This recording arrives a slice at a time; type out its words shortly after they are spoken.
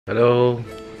Hello,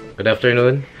 good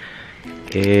afternoon.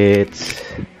 It's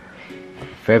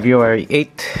February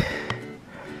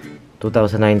 8,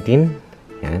 2019.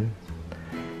 Yan.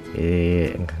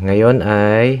 Ngayon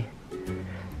ay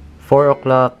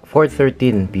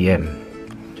 4:13 PM.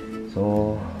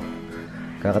 So,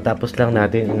 kakatapos lang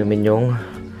natin inumin yung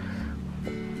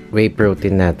whey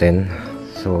protein natin.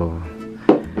 So,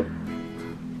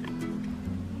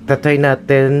 tatry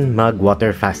natin mag water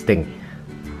fasting.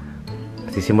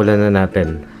 Sisimulan na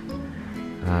natin.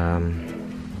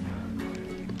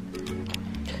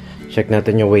 Check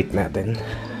natin yung weight natin.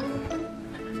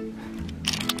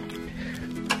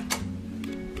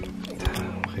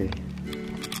 Okay.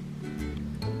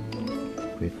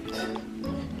 Wait.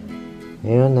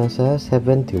 Ngayon nasa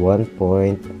 71.6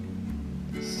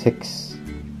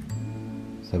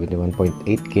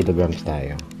 71.8 kilograms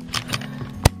tayo.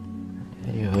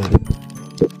 Ayun.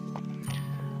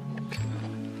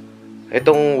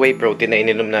 Itong whey protein na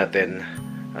ininom natin,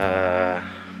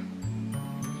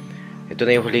 ito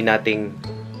na yung huli nating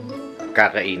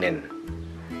kakainin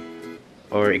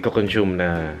or i-consume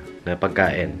na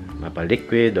pagkain,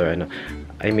 mapa-liquid or ano.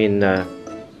 I mean,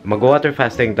 mag-water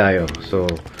fasting tayo. So,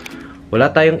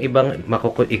 wala tayong ibang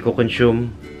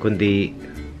i-consume kundi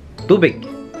tubig.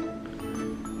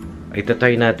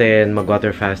 Itatry natin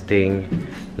mag-water fasting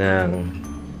ng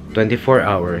 24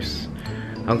 hours.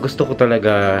 Ang gusto ko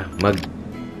talaga mag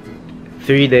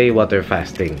 3-day water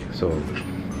fasting. So,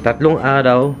 3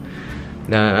 araw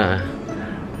na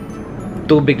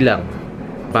tubig lang.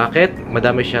 Bakit?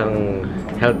 Madami siyang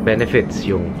health benefits.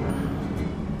 Yung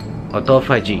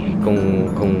autophagy.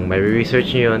 Kung may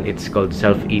research niyo yun, it's called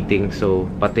self-eating. So,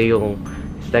 pati yung,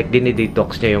 it's like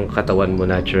dinidetox niya yung katawan mo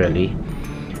naturally.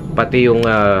 Pati yung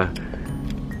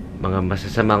mga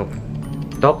masasamang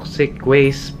toxic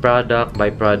waste product,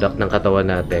 byproduct ng katawan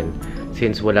natin,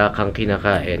 since wala kang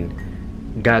kinakain,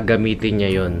 gagamitin niya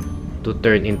yon to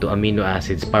turn into amino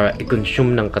acids para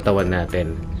i-consume ng katawan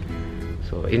natin.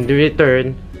 So, in the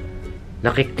return,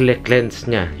 nakikleanse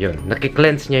niya yon.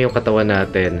 Nakikleanse niya yung katawan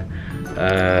natin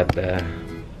at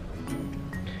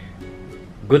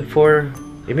good for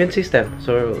immune system.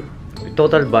 So,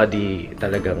 total body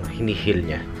talagang hinihil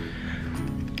niya.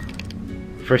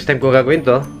 First time ko gagawin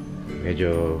to,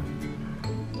 medyo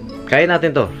kaya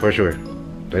natin to for sure.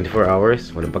 24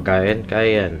 hours walang pagkain,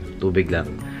 kaya yan, tubig lang.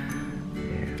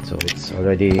 Ayan. So it's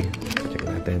already, check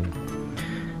natin,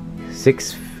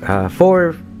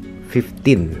 4:15.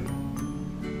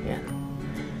 Ayan.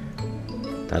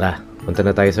 Tara, punta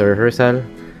na tayo sa rehearsal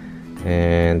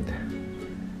and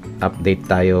update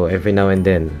tayo every now and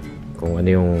then kung ano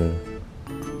yung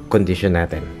condition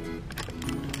natin.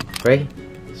 Okay?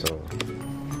 So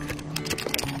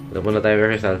ito muna tayo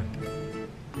rehearsal.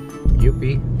 UP.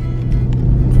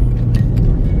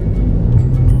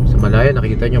 Sa malaya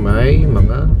nakikita nyo may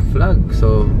mga flag.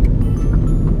 So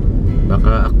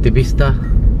baka aktivista.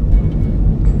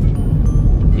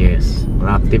 Yes,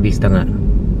 mga aktivista nga.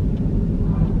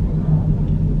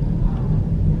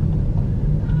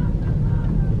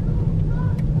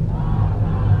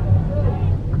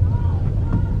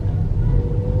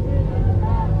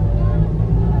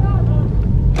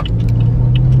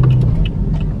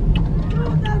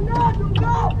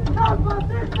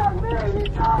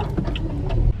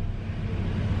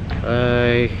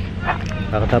 Ay,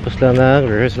 kakatapos lang na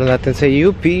rehearsal natin sa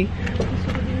UP.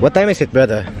 What time is it,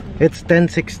 brother? It's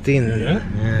 10:16. Yeah?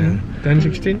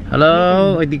 10:16?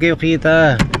 Hello, hindi kayo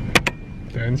kita.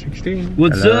 10:16.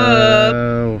 What's up?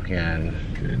 Yan.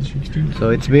 10:16.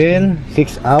 So it's been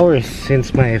 6 hours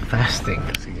since my fasting.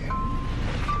 Sige.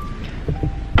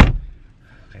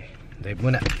 Okay, dive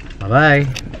muna. Bye-bye.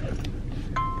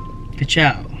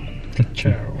 Ciao.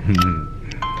 Ciao.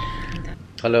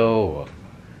 Hello.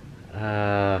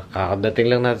 Kakadating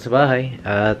lang natin sa bahay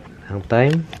at ang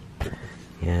time,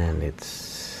 yan,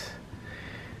 it's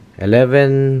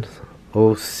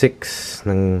 11:06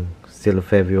 ng still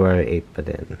February 8 pa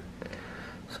din.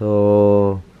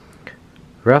 So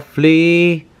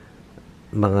roughly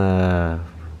mga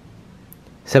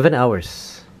 7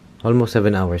 hours, almost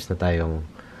 7 hours na tayong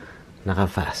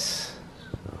naka-fast.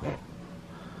 So,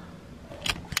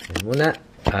 yan muna.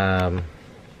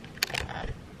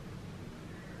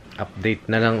 Update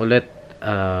na lang ulit.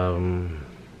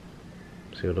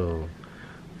 Siguro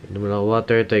inom lang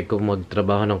water, try ko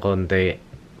magtrabaho ng konti,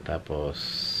 tapos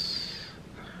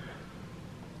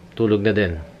tulog na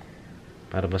din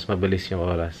para mas mabilis yung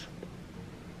oras.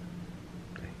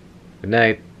 Okay. Good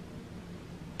night.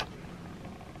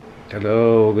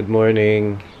 Hello, good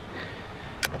morning.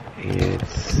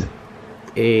 It's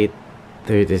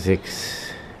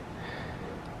 8:36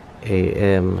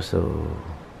 AM. So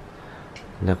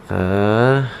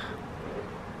Naka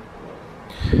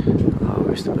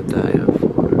hours na ba tayo?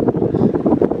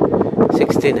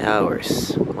 16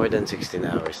 hours. More than 16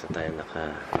 hours na tayo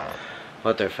naka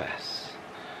water fast.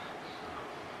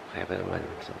 Kaya pa naman.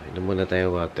 So, inom muna tayo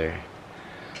water.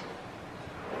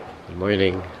 Good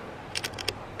morning.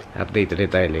 Update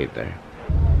ulit tayo later.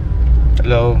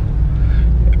 Hello.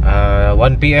 1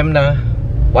 PM na.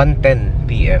 1:10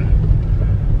 PM.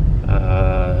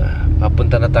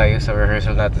 Papunta na tayo sa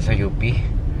rehearsal natin sa UP.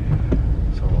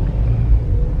 So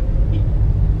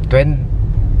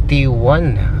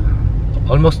 21,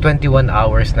 almost 21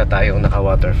 hours na tayong naka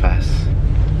water fast.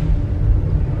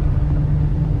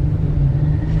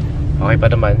 Okay pa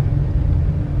naman.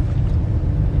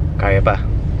 Kaya pa.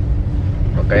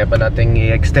 O kaya pa nating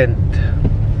i-extend.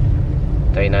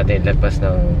 Tayo natin ilagpas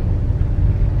ng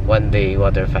 1 day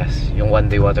water fast. Yung 1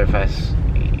 day water fast,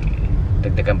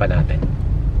 dagdagan pa natin.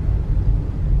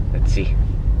 Let's see.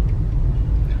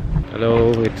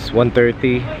 Hello, it's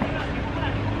 1:30.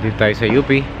 Dito tayo sa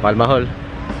UP, Palma Hall.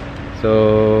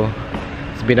 So,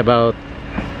 it's been about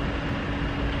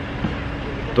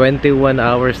 21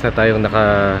 hours na tayong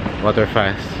naka water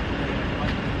fast.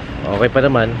 Okay pa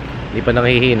naman, hindi pa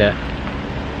nanghihina.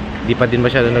 Hindi pa din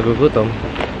masyado nagugutom.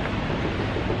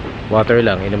 Water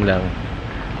lang, inom lang.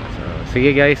 So,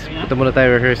 sige guys, ito muna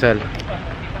tayo rehearsal.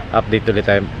 Update ulit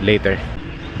tayo later.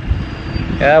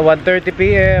 Yeah, 1:30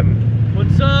 PM.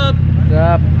 What's up? What's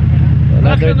up?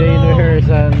 Another day in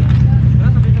rehearsal.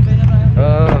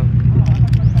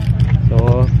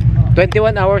 So,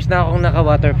 21 hours na akong naka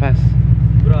water fast.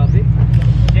 Grabe.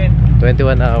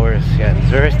 21 hours. Yan.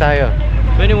 Rehearse tayo.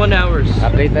 21 hours.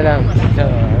 Update na lang. So,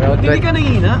 around Hindi ka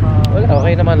nangihina? Wala,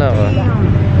 okay naman ako.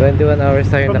 21 hours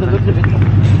tayo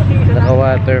naka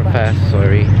water fast.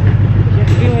 Sorry.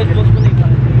 Yung headphones mo na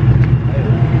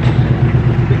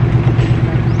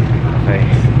Okay.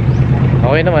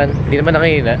 Okay naman. Hindi naman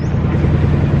nakihina.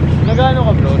 Nag-ano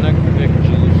ka bro?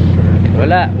 Nag-juice?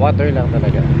 Wala. Water lang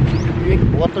talaga.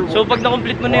 So pag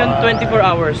na-complete mo na yung 24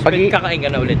 hours, kakain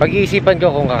ka na ulit? Pag-iisipan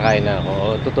ko kung kakain na ako.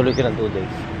 O tutuloy ko ng 2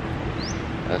 days.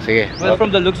 Sige. Well,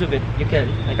 from the looks of it, you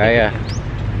can. Kaya.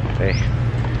 Okay.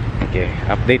 Okay.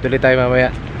 Update ulit tayo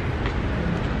mamaya.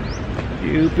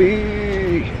 UP!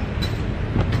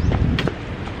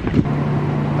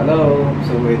 Hello.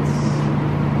 So it's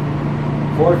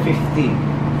 4:50.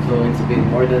 So it's been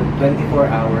more than 24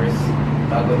 hours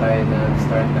bago tayo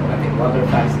na-start ng ating water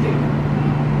fasting.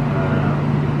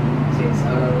 Since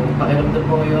ang pakiramdam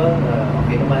ko ngayon,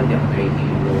 okay naman, hindi ako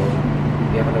nahihilo,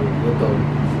 hindi ako nagugutom.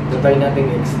 So try natin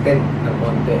extend ng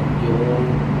konti yung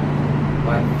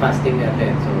fasting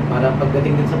natin. So para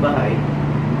pagdating din sa bahay,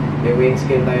 may weight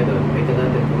scale tayo doon. Makita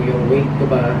natin kung yung weight ko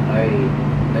ba ay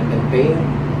nag-maintain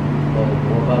o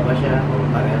bumaba ba siya o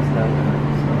parehas lang.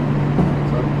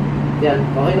 So yan,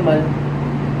 okay naman.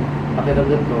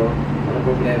 Pakiramdam ko, walang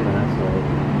problema. So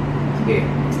sige,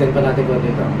 extend pa natin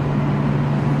konti ito.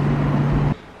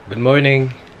 Good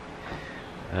morning.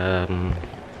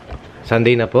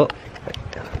 Sunday na po.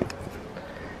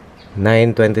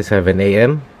 9:27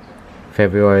 AM,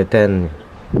 February 10,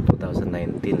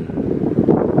 2019.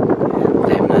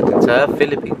 Time natin sa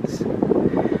Philippines.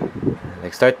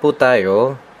 Nag-start po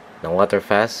tayo ng water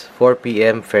fast 4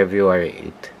 PM,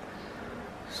 February 8.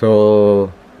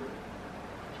 So,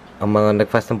 ang mga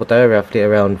nag-fast na po tayo roughly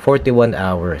around 41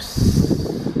 hours.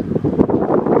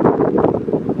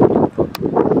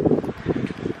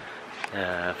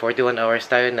 41 hours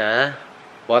tayo na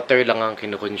water lang ang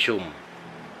kinukonsume.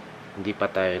 Hindi pa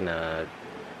tayo na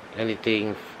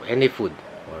anything, any food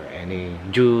or any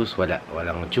juice,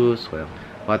 walang juice, walang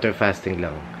water fasting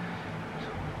lang.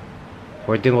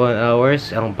 41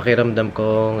 hours ang pakiramdam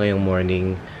ko ngayong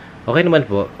morning. Okay naman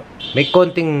po. May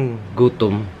konting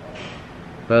gutom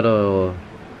pero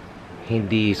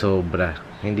hindi sobra.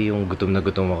 Hindi yung gutom na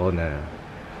gutom ako na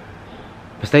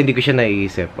basta hindi ko siya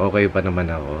naiisip. Okay pa naman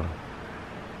ako.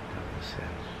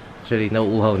 Actually,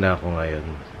 nauuhaw na ako ngayon.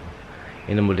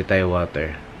 Inom ulit tayo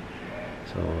water.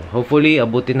 So, hopefully,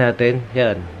 abutin natin.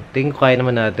 Yan. Tingin ko kaya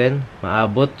naman natin.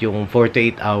 Maabot yung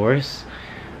 48 hours.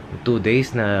 2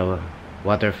 days na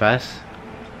water fast.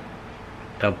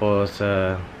 Tapos,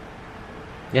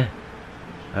 yeah.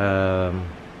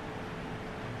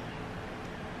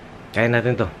 Kaya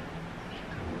natin to.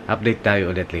 Update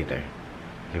tayo ulit later.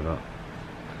 Diba?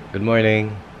 Good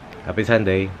morning. Happy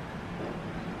Sunday.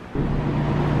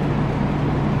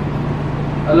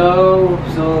 Hello,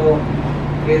 so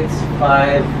it's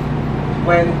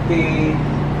 5:22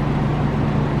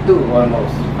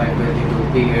 almost,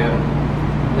 5:22 PM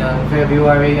ng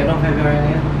February, anong February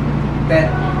na yan?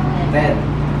 10,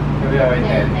 February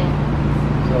 10.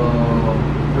 So,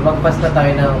 lumagpas na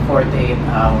tayo ng 48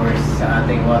 hours sa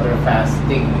ating water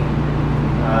fasting.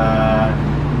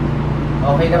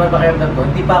 Okay naman pakiramdam ko.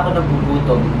 Hindi pa ako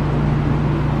nagugutom.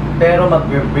 Pero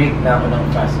mag-break na ako ng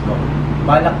fast ko.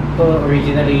 Balak to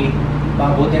originally,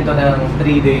 paabutin to ng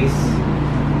 3 days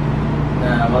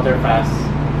na water fast.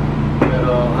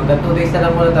 Pero hanggang 2 days na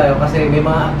lang muna tayo kasi may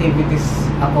mga activities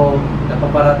ako na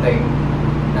paparating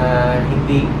na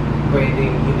hindi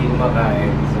pwedeng hindi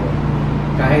kumakain. So,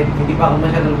 kahit hindi pa ako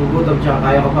masyadong gugutom, tsaka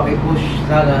kaya ko pakipush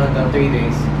sana hanggang 3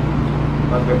 days,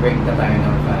 magbe-break na tayo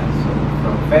ng fast. So,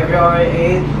 from February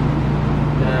 8,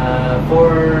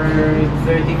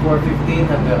 4:30, 4:15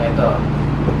 hanggang ito.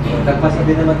 So, tagpas na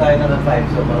din naman tayo ng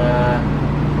 5. So, mga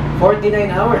 49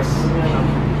 hours.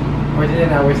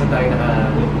 49 hours na tayo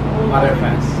naka-water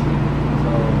fast. So,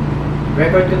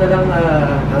 record ko na lang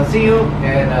I'll see you.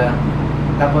 And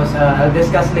tapos, I'll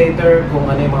discuss later kung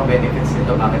ano yung mga benefits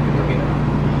nito, bakit ito ginawa.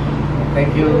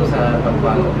 Thank you sa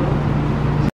pag-follow.